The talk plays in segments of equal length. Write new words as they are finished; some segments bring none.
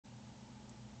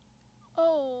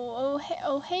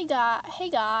Hey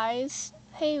guys.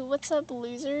 Hey, what's up,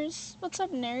 losers? What's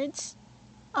up, nerds?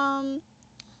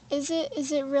 Is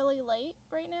it really late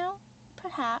right now?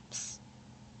 Perhaps.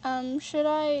 Should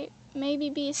I maybe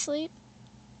be asleep?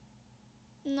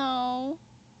 No.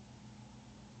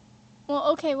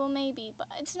 Well, okay, well maybe, but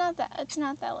it's not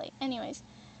that late. Anyways,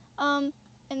 in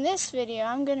this video,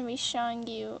 I'm gonna be showing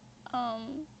you,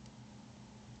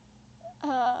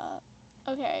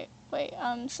 okay, wait,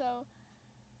 so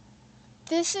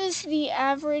this is the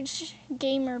average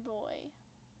gamer boy.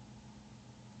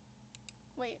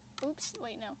 Wait, oops,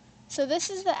 wait, no. So this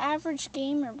is the average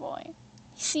gamer boy.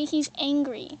 See, he's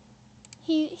angry.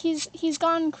 He's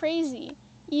gone crazy.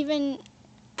 Even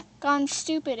gone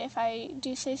stupid, if I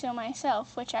do say so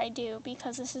myself, which I do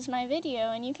because this is my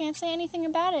video and you can't say anything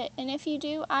about it. And if you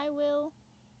do, I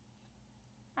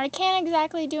can't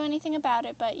exactly do anything about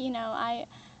it, but you know,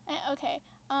 okay.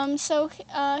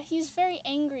 He's very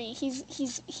angry. He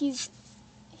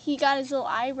got his little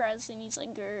eyebrows and he's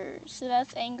like, grrr. So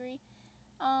that's angry.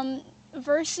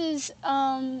 Versus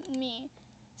me.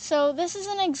 So this is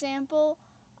an example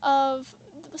of,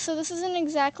 so this isn't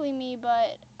exactly me,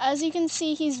 but as you can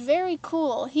see, he's very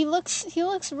cool. He looks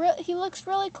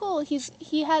really cool.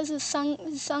 He has his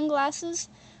sunglasses,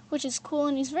 which is cool,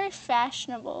 and he's very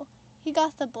fashionable. He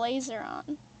got the blazer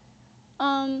on.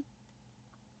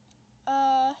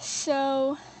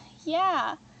 So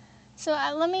yeah. So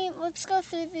let's go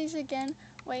through these again.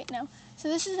 Wait, no. So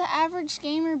this is the average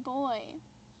gamer boy.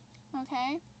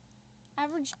 Okay?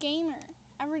 Average gamer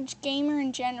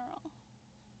in general.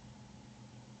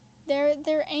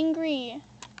 They're angry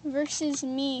versus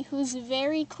me, who's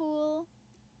very cool,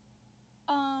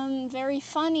 very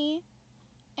funny,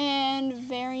 and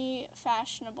very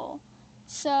fashionable.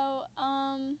 So,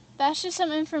 that's just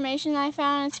some information I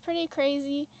found. It's pretty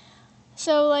crazy.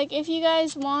 So, like, if you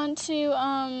guys want to,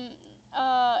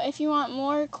 if you want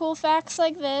more cool facts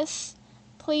like this,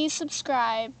 please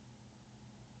subscribe.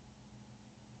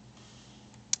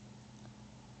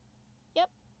 Yep.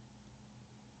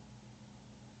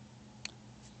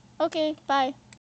 Okay, bye.